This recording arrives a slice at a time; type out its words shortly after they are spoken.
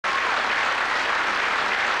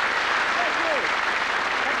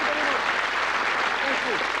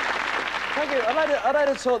Thank you. I'd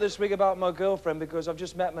like to talk this week about my girlfriend because I've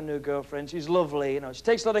just met my new girlfriend. She's lovely, you know. She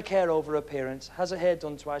takes a lot of care over her appearance, has her hair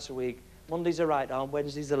done twice a week. Monday's the right arm,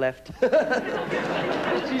 Wednesday's the left.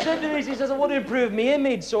 She said to me, she says, I want to improve my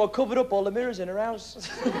image, so I covered up all the mirrors in her house.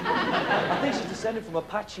 I think she's descended from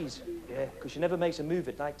Apaches. Yeah, because she never makes a move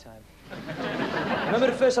at night time. I remember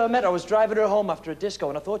the first time I met her, I was driving her home after a disco,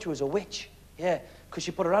 and I thought she was a witch. Yeah, because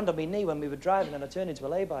she put her hand on my knee when we were driving, and I turned into a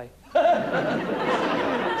lay-by.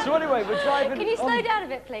 So anyway, we're driving... Can you slow down a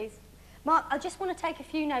bit, please? Mark, I just want to take a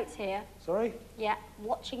few notes here. Sorry? Yeah,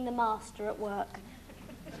 watching the master at work.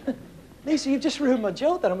 Lisa, you've just ruined my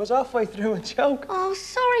joke then. I was halfway through a joke. Oh,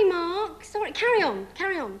 sorry, Mark. Sorry. Carry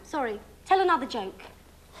on. Sorry. Tell another joke.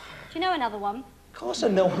 Do you know another one? Of course I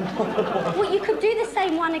know another one. Well, you could do the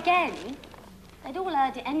same one again. They'd all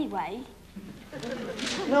heard it anyway.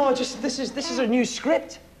 No, this is a new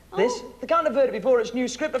script. This. They can't have heard it before. It's new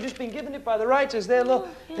script. I've just been given it by the writers. There, look.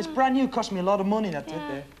 Yeah. It's brand new. Cost me a lot of money, that did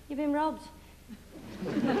there. You've been robbed.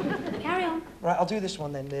 Carry on. Right, I'll do this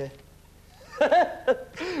one then, there.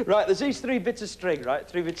 Right, there's these 3 bits of string, right?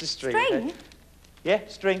 3 bits of string. String? Okay? Yeah,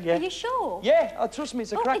 string, yeah. Are you sure? Yeah, trust me,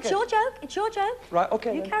 it's a cracker. It's your joke. It's your joke. Right,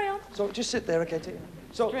 okay. You carry on. So just sit there, okay?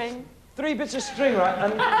 So, string. 3 bits of string, right?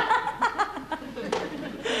 And...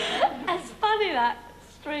 That's funny, that.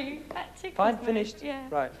 String. That tickles Fine, me. finished? Yeah.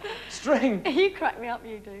 Right. String. You crack me up,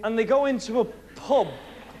 you do. And they go into a pub,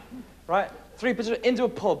 right? 3 bits of into a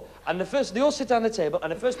pub. And they all sit down at the table,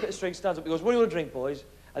 and the first bit of string stands up. He goes, what do you want to drink, boys?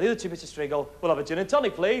 And the other 2 bits of string go, we'll have a gin and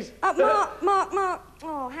tonic, please. Mark.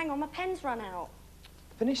 Oh, hang on, my pen's run out.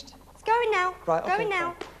 Finished? It's going now. Right, okay. Going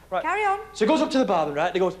now. Right. Carry on. So he goes up to the barman, right?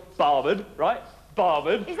 And he goes, barman, right?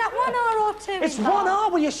 Barman. Is that 1 R or 2? It's 1 R.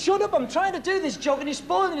 Will you shut up? I'm trying to do this joke and you're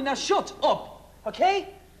spoiling it. Now shut up,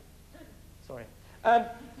 okay? Sorry.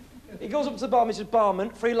 He goes up to the barman, he says, barman,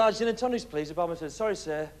 3 large gin and tonics, please. The barman says, sorry,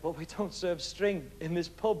 sir, but we don't serve string in this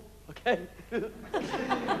pub, okay?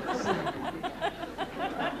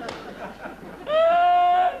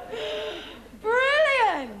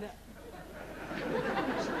 Brilliant!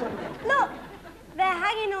 Look, they're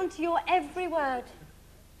hanging on to your every word.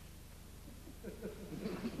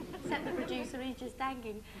 Except the producer, he's just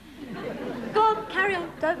hanging. Go on, carry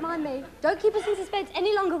on. Don't mind me. Don't keep us in suspense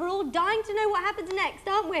any longer. We're all dying to know what happens next,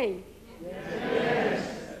 aren't we? Yes.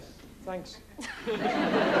 Thanks.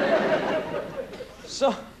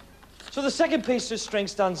 So the second piece of string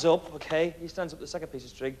stands up, okay? He stands up the second piece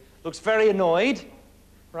of string, looks very annoyed,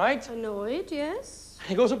 right? Annoyed, yes.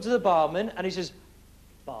 He goes up to the barman and he says,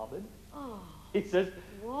 barman? Oh. He says,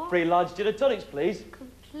 what? 3 large gin and tonics, please.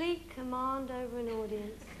 Complete command over an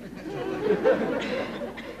audience.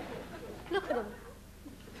 Look at him.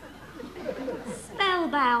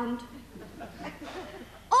 Spellbound.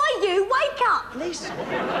 Oi, you, wake up! Lisa.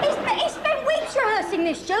 He's spent weeks rehearsing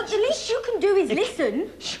this joke. The least you can do is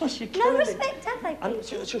listen. Shush, you No respect, have they, people?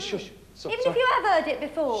 Shush. Even if you have heard it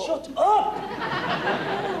before. Shut up!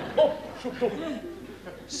 Oh, shut up.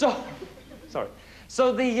 Sorry.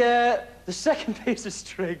 So the second piece of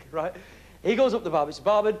string, right? He goes up to the barman, he says,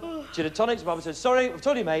 barman, gin and tonics. The barman says, sorry, I've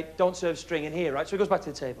told you, mate, don't serve string in here, right? So he goes back to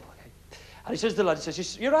the table, okay? And he says to the lad, he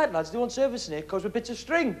says, you're right, lads, they won't serve us in here because we're bits of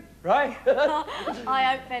string, right? I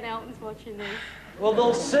hope Ben Elton's watching this. Well,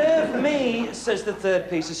 they'll serve me, says the third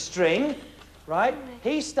piece of string, right?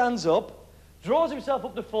 He stands up, draws himself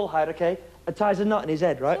up to full height, okay, and ties a knot in his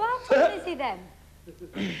head, right? So how tall is he then?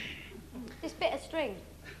 This bit of string.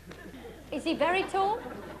 Is he very tall?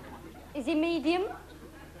 Is he medium?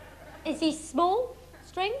 Is he small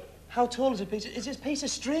string? How tall is a piece? It's a piece of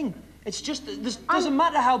string. It's just, it doesn't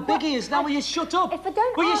matter how big he is. Now, will you shut up? If I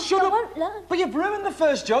don't ask, I won't learn. But you've ruined the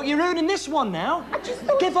first joke. You're ruining this one now. I just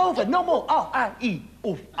thought... Give over. No more. Oh, ah, e,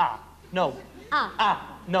 oof, ah. No.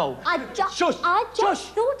 No. I just Shush.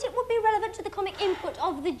 thought it would be relevant to the comic input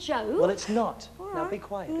of the joke. Well, it's not. All Now, right. be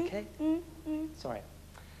quiet, okay? Sorry.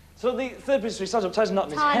 So the third piece, he stands up, ties a knot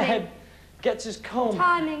in his head, gets his comb.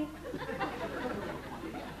 Timing.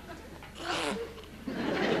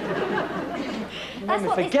 That's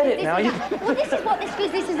what forget it now. Well, this is what this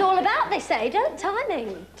business is all about, they say, don't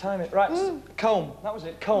timing. Time it. Right, comb. That was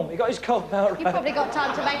it, comb. He got his comb out, right? You've probably got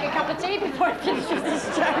time to make a cup of tea before he finishes this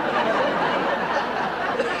joke.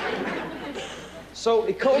 So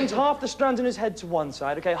he combs half the strands in his head to one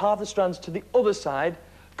side, okay, half the strands to the other side,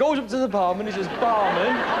 goes up to the barman, he says,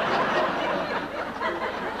 barman.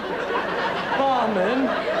 Barman.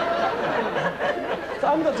 I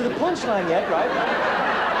haven't got to the punchline yet, right?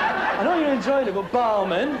 I know you're enjoying it, but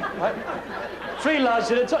barman, right? 3 large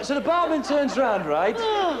gin and tonics. So the barman turns round, right,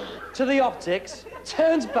 to the optics,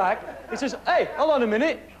 turns back, he says, hey, hold on a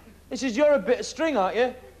minute. He says, you're a bit of string, aren't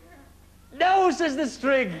you? No, says the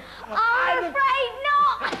string. I'm afraid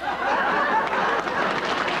not.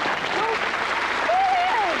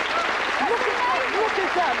 Look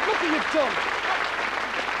at that. Look at your tongue.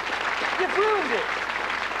 You've ruined it.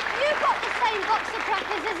 You've got the same box of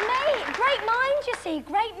crackers as me. Great minds, you see,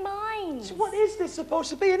 great minds. So what is this supposed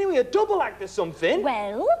to be anyway? A double act or something?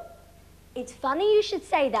 Well, it's funny you should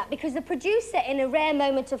say that because the producer, in a rare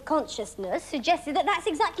moment of consciousness, suggested that that's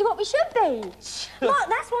exactly what we should be. Mark,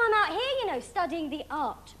 that's why I'm out here, you know, studying the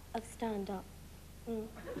art of stand-up. And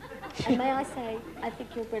may I say, I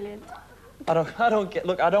think you're brilliant. I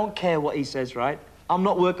don't care what he says, right? I'm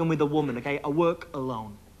not working with a woman, okay? I work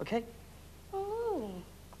alone, okay? Oh,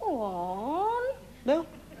 go on. No?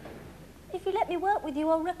 If you let me work with you,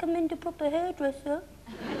 I'll recommend a proper hairdresser.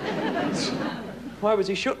 Why was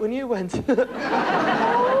he shut when you went?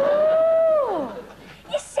 Oh!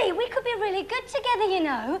 You see, we could be really good together, you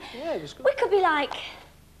know. Yeah, it was good. We could be like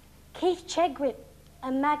Keith Chegwin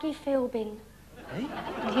and Maggie Philbin. Hey?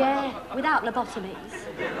 Yeah, without lobotomies.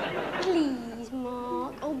 Please,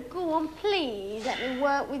 Mark. Oh, go on, please. Let me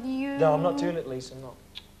work with you. No, I'm not doing it, Lisa. I'm not.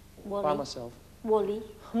 Wally. By myself. Wally.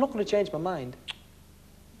 I'm not going to change my mind.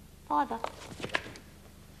 Fiver.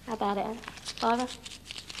 How about it, Fiver?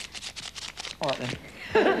 All right, then.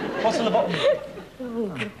 What's on the bottom?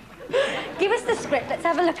 Give us the script. Let's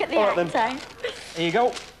have a look at the All right, act, then. Here you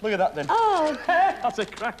go. Look at that, then. Oh. That's a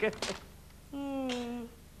cracker. I'm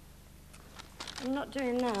not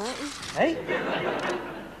doing that. Hey?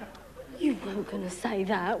 You weren't going to say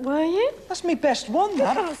that, were you? That's my best one, You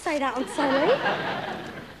that. can't say that on telly.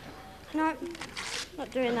 No,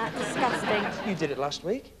 not doing that. Disgusting. You did it last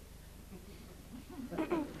week.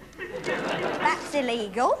 That's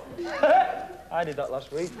illegal. I did that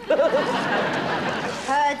last week.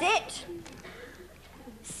 Heard it.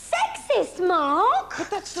 Sexist, Mark. But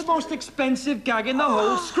that's the most expensive gag in the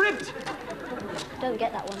whole script. Don't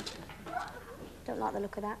get that one. Don't like the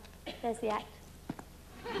look of that. There's the act.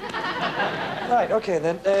 Right, OK,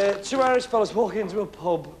 then. Two Irish fellas walk into a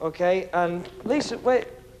pub, OK? And Lisa, wait.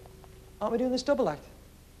 Aren't we doing this double act?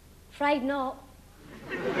 Afraid not.